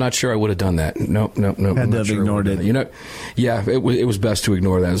 No, I'm not sure I would have done that. No. Had to have ignored it. You know, yeah, it was best to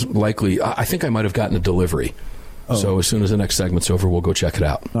ignore that. It was likely. I think I might have gotten a delivery. Oh. So as soon as the next segment's over, we'll go check it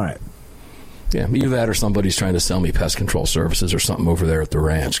out. All right. Yeah, either that or somebody's trying to sell me pest control services or something over there at the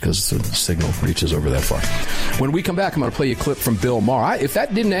ranch because the signal reaches over that far. When we come back, I'm going to play you a clip from Bill Mahr. If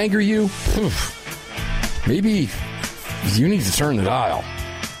that didn't anger you, maybe you need to turn the dial,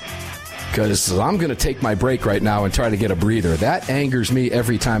 because I'm going to take my break right now and try to get a breather. That angers me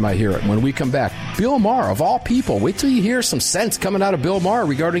every time I hear it. When we come back, Bill Mahr, of all people, wait till you hear some sense coming out of Bill Mahr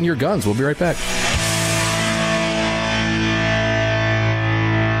regarding your guns. We'll be right back.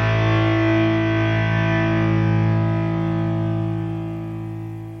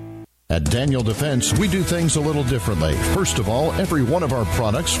 At Daniel Defense, we do things a little differently. First of all, every one of our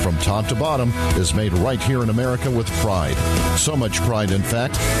products, from top to bottom, is made right here in America with pride. So much pride, in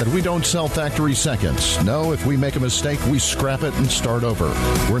fact, that we don't sell factory seconds. No, if we make a mistake, we scrap it and start over.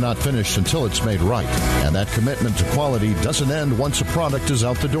 We're not finished until it's made right. And that commitment to quality doesn't end once a product is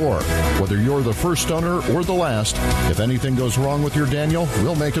out the door. Whether you're the first owner or the last, if anything goes wrong with your Daniel,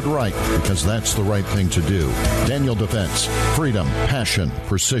 we'll make it right, because that's the right thing to do. Daniel Defense. Freedom, passion,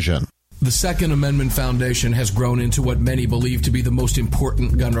 precision. The Second Amendment Foundation has grown into what many believe to be the most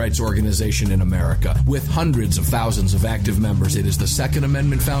important gun rights organization in America. With hundreds of thousands of active members, it is the Second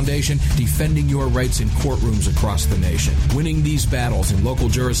Amendment Foundation defending your rights in courtrooms across the nation. Winning these battles in local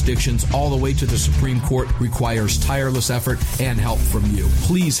jurisdictions all the way to the Supreme Court requires tireless effort and help from you.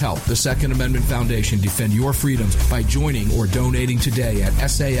 Please help the Second Amendment Foundation defend your freedoms by joining or donating today at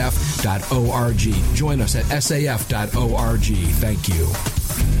saf.org. Join us at saf.org. Thank you.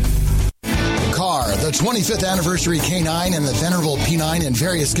 Call BFR, the 25th anniversary K9 and the venerable P9 in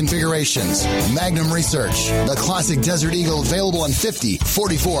various configurations. Magnum Research, the classic Desert Eagle available in 50,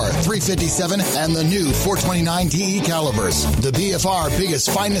 44, 357, and the new 429 DE calibers. The BFR, biggest,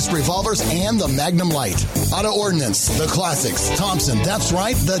 finest revolvers, and the Magnum Light. Auto Ordnance, the classics. Thompson, that's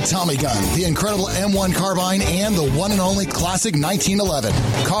right, the Tommy gun, the incredible M1 carbine, and the one and only classic 1911.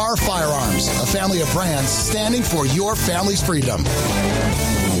 Carr Firearms, a family of brands standing for your family's freedom.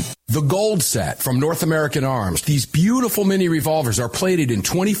 The Gold Set from North American Arms. These beautiful mini revolvers are plated in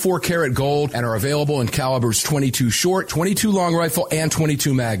 24 karat gold and are available in calibers 22 short, 22 long rifle, and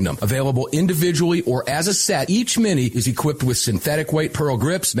 22 Magnum. Available individually or as a set, each mini is equipped with synthetic weight pearl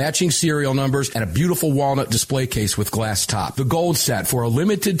grips, matching serial numbers, and a beautiful walnut display case with glass top. The Gold Set for a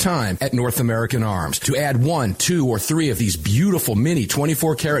limited time at North American Arms. To add 1, 2, or 3 of these beautiful mini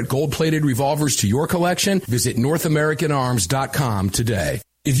 24 karat gold plated revolvers to your collection, visit NorthAmericanArms.com today.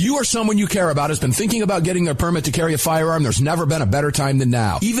 If you or someone you care about has been thinking about getting a permit to carry a firearm, there's never been a better time than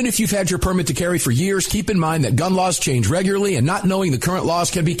now. Even if you've had your permit to carry for years, keep in mind that gun laws change regularly, and not knowing the current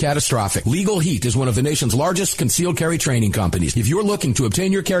laws can be catastrophic. Legal Heat is one of the nation's largest concealed carry training companies. If you're looking to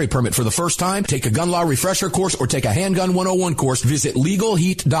obtain your carry permit for the first time, take a gun law refresher course or take a handgun 101 course, visit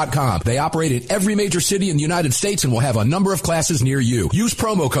LegalHeat.com. They operate in every major city in the United States and will have a number of classes near you. Use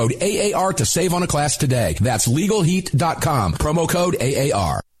promo code AAR to save on a class today. That's LegalHeat.com. Promo code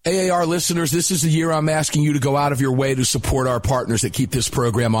AAR. AAR listeners, this is the year I'm asking you to go out of your way to support our partners that keep this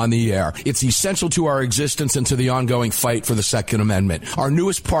program on the air. It's essential to our existence and to the ongoing fight for the Second Amendment. Our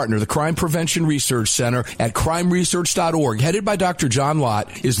newest partner, the Crime Prevention Research Center at crimeresearch.org, headed by Dr. John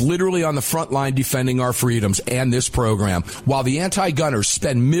Lott, is literally on the front line defending our freedoms and this program. While the anti-gunners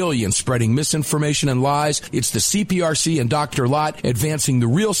spend millions spreading misinformation and lies, it's the CPRC and Dr. Lott advancing the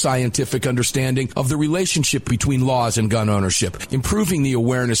real scientific understanding of the relationship between laws and gun ownership, improving the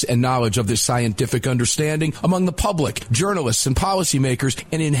awareness and knowledge of this scientific understanding among the public, journalists, and policymakers,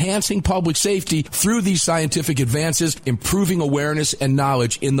 and enhancing public safety through these scientific advances, improving awareness and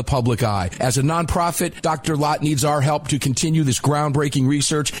knowledge in the public eye. As a nonprofit, Dr. Lott needs our help to continue this groundbreaking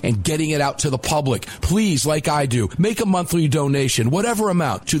research and getting it out to the public. Please, like I do, make a monthly donation, whatever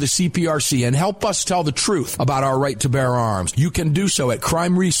amount, to the CPRC and help us tell the truth about our right to bear arms. You can do so at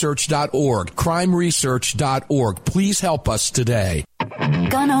crimeresearch.org. crimeresearch.org. Please help us today.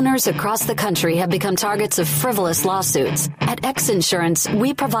 Gun owners across the country have become targets of frivolous lawsuits. At X Insurance,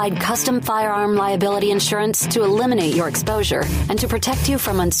 we provide custom firearm liability insurance to eliminate your exposure and to protect you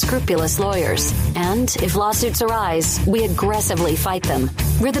from unscrupulous lawyers. And if lawsuits arise, we aggressively fight them.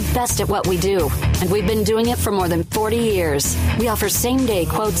 We're the best at what we do, and we've been doing it for more than 40 years. We offer same-day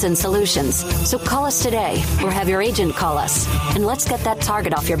quotes and solutions. So call us today or have your agent call us, and let's get that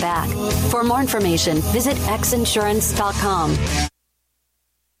target off your back. For more information, visit xinsurance.com.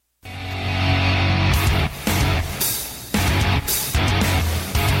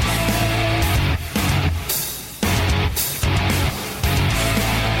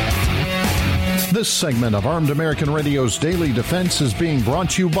 This segment of Armed American Radio's Daily Defense is being brought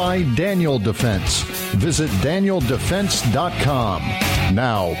to you by Daniel Defense. Visit DanielDefense.com.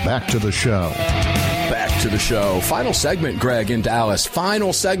 Now, back to the show. Back to the show. Final segment, Greg, in Dallas.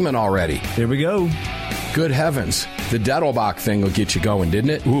 Final segment already. Here we go. Good heavens. The Dettelbach thing will get you going,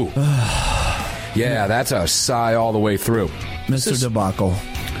 didn't it? Ooh. Yeah, that's a sigh all the way through. Mr. Debacle.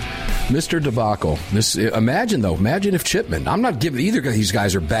 Mr. Debacle. Imagine if Chipman, I'm not giving either of these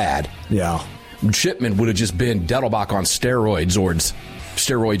guys are bad. Yeah. Chipman would have just been Dettelbach on steroids.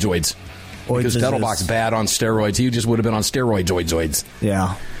 Because Dettelbach's bad on steroids. He just would have been on steroids.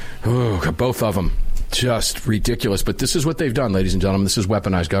 Yeah. Ooh, both of them. Just ridiculous. But this is what they've done, ladies and gentlemen. This is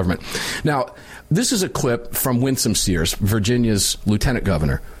weaponized government. Now, this is a clip from Winsome Sears, Virginia's lieutenant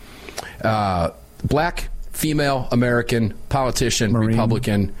governor. Black, female, American, politician, Marine.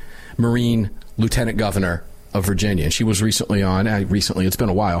 Republican, Marine, lieutenant governor of Virginia. And she was recently on. It's been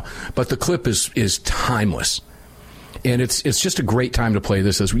a while. But the clip is timeless. And it's just a great time to play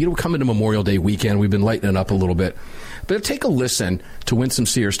this. As we come into Memorial Day weekend, we've been lightening up a little bit. But take a listen to Winsome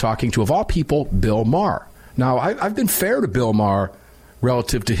Sears talking to, of all people, Bill Mahr. Now, I've been fair to Bill Mahr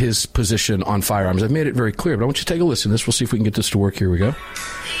relative to his position on firearms. I've made it very clear. But I want you to take a listen to this. We'll see if we can get this to work. Here we go.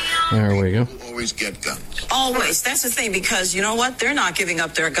 There we go. Always get guns. Always. That's the thing, because you know what? They're not giving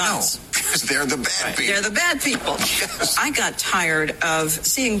up their guns. No, because they're the bad people. They're the bad people. Yes. I got tired of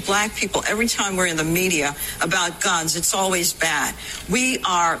seeing black people every time we're in the media about guns. It's always bad. We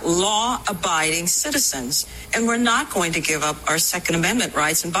are law-abiding citizens, and we're not going to give up our Second Amendment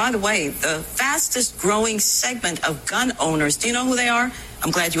rights. And by the way, the fastest growing segment of gun owners, do you know who they are?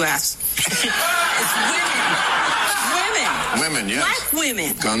 I'm glad you asked. It's women. Women, yes. Black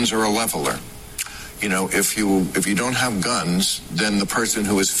women. Guns are a leveler. you know, if you don't have guns, then the person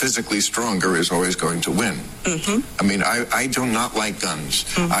who is physically stronger is always going to win. I mean, I do not like guns.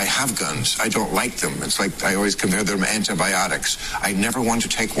 I have guns. I don't like them. It's like I always compare them to antibiotics. I never want to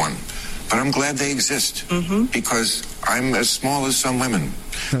take one. But I'm glad they exist because I'm as small as some women.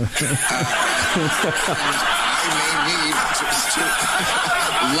 I may need to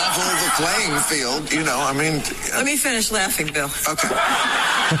level the playing field, you know, I mean... Let me finish laughing, Bill. Okay.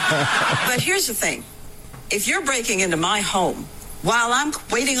 But here's the thing. If you're breaking into my home while I'm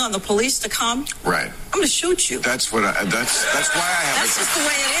waiting on the police to come... Right. I'm going to shoot you. That's what that's why I have That's just the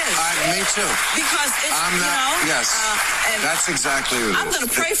way it is. Me too. Because it's, I'm not, you know... Yes. And that's exactly what it is. I'm going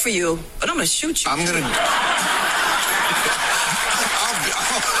to pray for you, but I'm going to shoot you. I'm going to...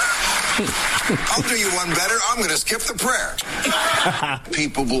 I'll do you one better. I'm going to skip the prayer.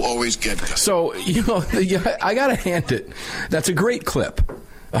 People will always get that. So, you know, I got to hand it. That's a great clip.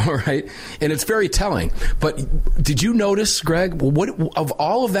 All right. And it's very telling. But did you notice, Greg, what of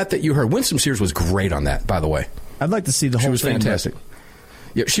all of that you heard? Winsome Sears was great on that, by the way. I'd like to see the whole thing. She was fantastic.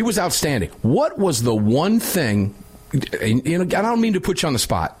 Yeah, she was outstanding. What was the one thing... And, you know, I don't mean to put you on the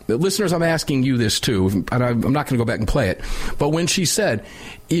spot. Listeners, I'm asking you this too, and I'm not going to go back and play it. But when she said,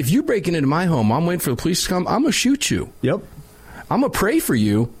 if you breaking into my home, I'm waiting for the police to come, I'm going to shoot you. Yep. I'm going to pray for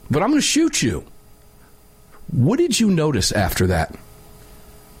you, but I'm going to shoot you. What did you notice after that?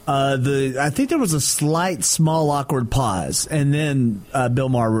 I think there was a slight, small, awkward pause, and then Bill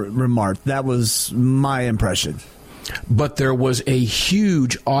Mahr remarked. That was my impression. But there was a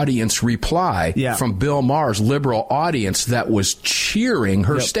huge audience reply from Bill Maher's liberal audience that was cheering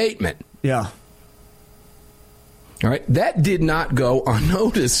her statement. Yeah. All right. That did not go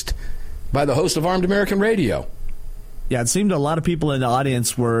unnoticed by the host of Armed American Radio. Yeah, it seemed a lot of people in the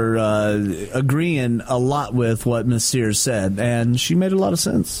audience were agreeing a lot with what Ms. Sears said, and she made a lot of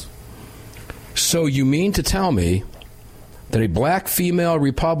sense. So you mean to tell me that a black female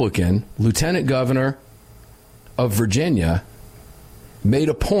Republican lieutenant governor of Virginia made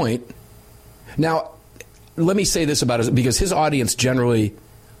a point. Now, let me say this about it, because his audience generally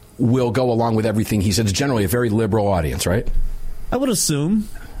will go along with everything he said. It's generally a very liberal audience, right? I would assume.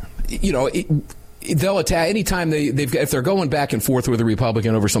 You know, they'll attack anytime if they're going back and forth with a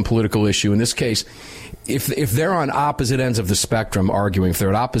Republican over some political issue. In this case, if they're on opposite ends of the spectrum arguing, if they're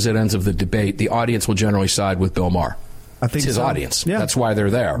at opposite ends of the debate, the audience will generally side with Bill Maher. I think it's his so. audience. Yeah. That's why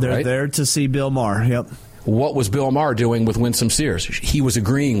they're there. They're right? there to see Bill Maher. Yep. What was Bill Maher doing with Winsome Sears? He was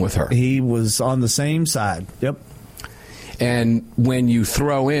agreeing with her. He was on the same side. Yep. And when you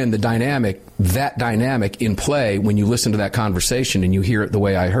throw in that dynamic in play, when you listen to that conversation and you hear it the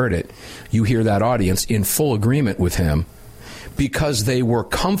way I heard it, you hear that audience in full agreement with him because they were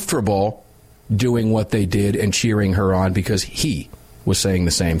comfortable doing what they did and cheering her on because he was saying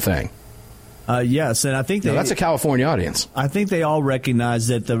the same thing. Yes, and I think that's a California audience. I think they all recognize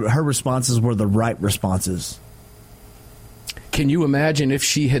that her responses were the right responses. Can you imagine if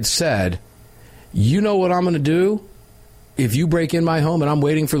she had said, you know what I'm going to do? If you break in my home and I'm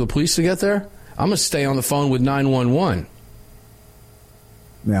waiting for the police to get there, I'm going to stay on the phone with 911.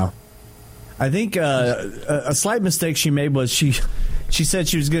 Yeah. I think a slight mistake she made was she said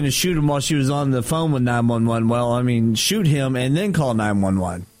she was going to shoot him while she was on the phone with 911. Well, I mean, shoot him and then call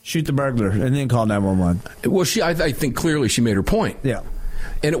 911. Shoot the burglar and then call 911. Well, I think clearly she made her point. Yeah.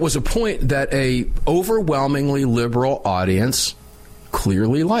 And it was a point that a overwhelmingly liberal audience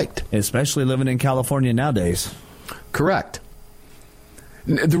clearly liked. Especially living in California nowadays. Correct.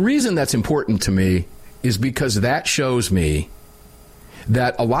 The reason that's important to me is because that shows me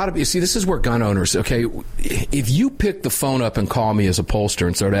that a lot of, you see, this is where gun owners, okay, if you pick the phone up and call me as a pollster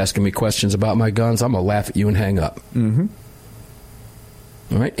and start asking me questions about my guns, I'm going to laugh at you and hang up. Mm-hmm.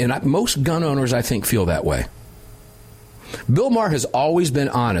 All right? And most gun owners, I think, feel that way. Bill Maher has always been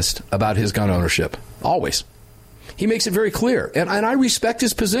honest about his gun ownership. Always. He makes it very clear. And I respect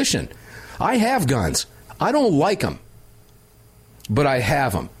his position. I have guns. I don't like them. But I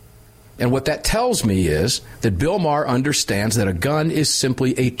have them. And what that tells me is that Bill Maher understands that a gun is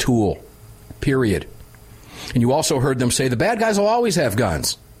simply a tool. Period. And you also heard them say the bad guys will always have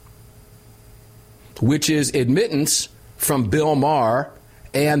guns. Which is admittance from Bill Maher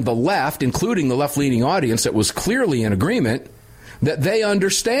and the left, including the left-leaning audience that was clearly in agreement, that they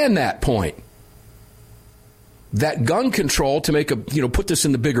understand that point. That gun control, to make put this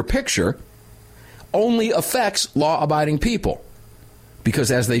in the bigger picture, only affects law-abiding people.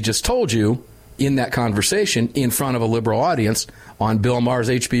 Because as they just told you in that conversation in front of a liberal audience on Bill Maher's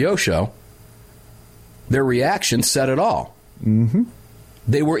HBO show, their reaction said it all. Mm-hmm.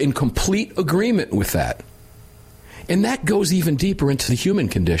 They were in complete agreement with that. And that goes even deeper into the human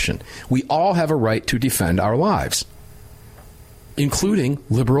condition. We all have a right to defend our lives, including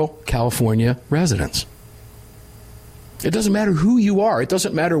liberal California residents. It doesn't matter who you are. It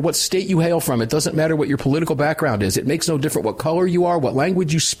doesn't matter what state you hail from. It doesn't matter what your political background is. It makes no difference what color you are, what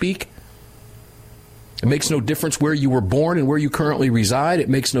language you speak. It makes no difference where you were born and where you currently reside. It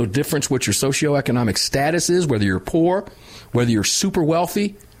makes no difference what your socioeconomic status is, whether you're poor, whether you're super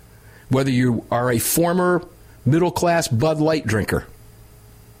wealthy, whether you are a former middle-class Bud Light drinker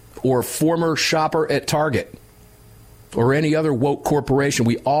or former shopper at Target or any other woke corporation.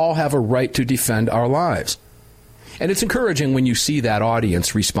 We all have a right to defend our lives. And it's encouraging when you see that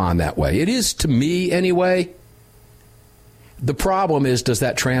audience respond that way. It is to me anyway. The problem is, does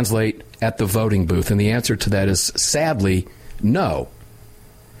that translate at the voting booth? And the answer to that is, sadly, no.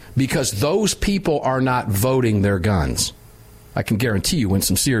 Because those people are not voting their guns. I can guarantee you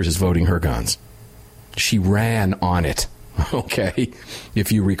Winsome Sears is voting her guns. She ran on it, okay,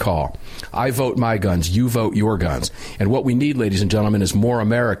 if you recall. I vote my guns, you vote your guns. And what we need, ladies and gentlemen, is more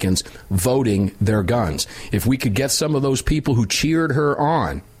Americans voting their guns. If we could get some of those people who cheered her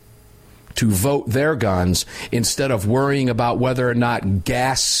on to vote their guns instead of worrying about whether or not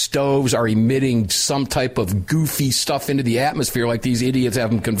gas stoves are emitting some type of goofy stuff into the atmosphere like these idiots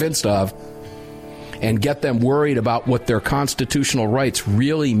have them convinced of, and get them worried about what their constitutional rights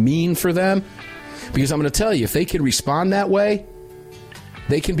really mean for them. Because I'm going to tell you, if they can respond that way,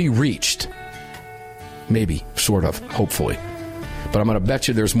 they can be reached. Maybe, sort of, hopefully. But I'm going to bet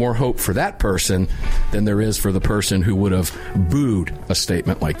you there's more hope for that person than there is for the person who would have booed a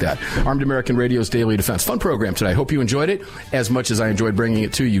statement like that. Armed American Radio's Daily Defense. Fun program today. Hope you enjoyed it as much as I enjoyed bringing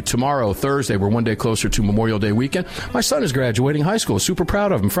it to you. Tomorrow, Thursday, we're one day closer to Memorial Day weekend. My son is graduating high school. Super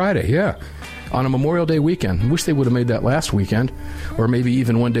proud of him. Friday, yeah. On a Memorial Day weekend. I wish they would have made that last weekend, or maybe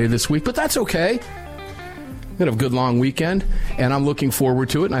even one day this week, but that's okay. We're going to have a good long weekend, and I'm looking forward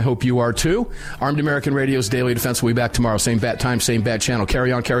to it, and I hope you are too. Armed American Radio's Daily Defense will be back tomorrow. Same bat time, same bat channel.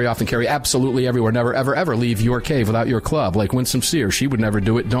 Carry on, carry off, and carry absolutely everywhere. Never, ever, ever leave your cave without your club. Like Winsome Sears, she would never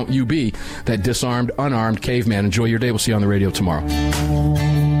do it. Don't you be that disarmed, unarmed caveman. Enjoy your day. We'll see you on the radio tomorrow.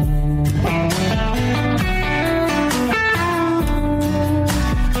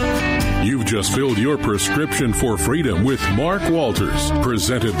 You've just filled your prescription for freedom with Mark Walters,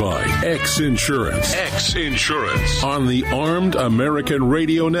 presented by X Insurance. X Insurance on the Armed American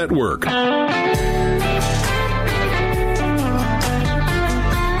Radio Network.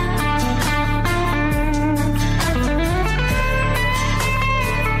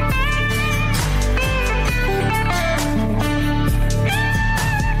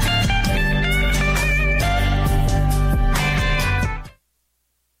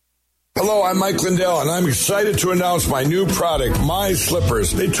 Hello, I'm Mike Lindell, and I'm excited to announce my new product, My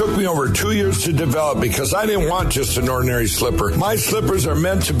Slippers. They took me over 2 years to develop because I didn't want just an ordinary slipper. My slippers are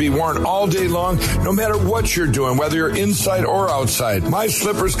meant to be worn all day long, no matter what you're doing, whether you're inside or outside. My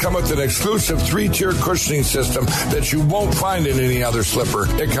slippers come with an exclusive 3-tier cushioning system that you won't find in any other slipper.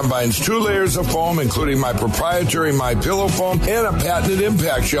 It combines 2 layers of foam, including my proprietary My Pillow foam and a patented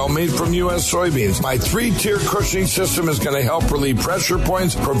impact gel made from U.S. soybeans. My 3-tier cushioning system is going to help relieve pressure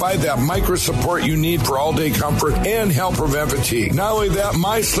points, provide that micro support you need for all-day comfort, and help prevent fatigue. Not only that,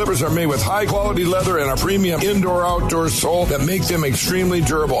 my slippers are made with high-quality leather and a premium indoor-outdoor sole that make them extremely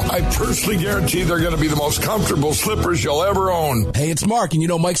durable. I personally guarantee they're going to be the most comfortable slippers you'll ever own. Hey, it's Mark, and you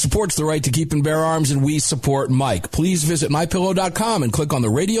know Mike supports the right to keep and bear arms, and we support Mike. Please visit MyPillow.com and click on the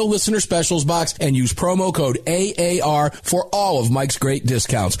radio listener specials box and use promo code AAR for all of Mike's great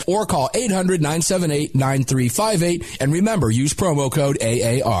discounts. Or call 800-978-9358, and remember, use promo code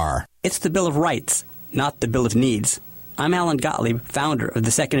AAR. It's the Bill of Rights, not the Bill of Needs. I'm Alan Gottlieb, founder of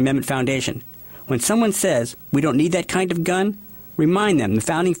the Second Amendment Foundation. When someone says we don't need that kind of gun, remind them the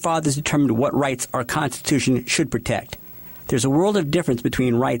Founding Fathers determined what rights our Constitution should protect. There's a world of difference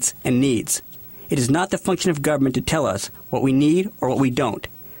between rights and needs. It is not the function of government to tell us what we need or what we don't.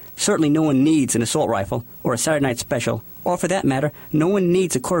 Certainly no one needs an assault rifle or a Saturday night special, or for that matter, no one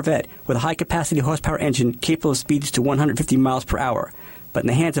needs a Corvette with a high-capacity horsepower engine capable of speeds to 150 miles per hour. But in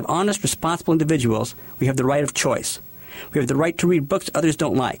the hands of honest, responsible individuals, we have the right of choice. We have the right to read books others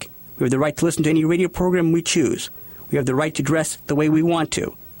don't like. We have the right to listen to any radio program we choose. We have the right to dress the way we want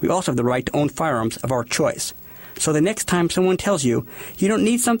to. We also have the right to own firearms of our choice. So the next time someone tells you you don't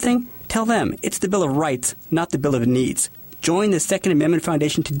need something, tell them it's the Bill of Rights, not the Bill of Needs. Join the Second Amendment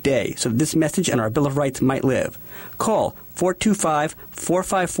Foundation today so that this message and our Bill of Rights might live. Call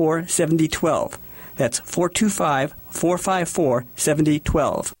 425-454-7012. That's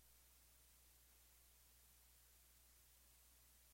 425-454-7012.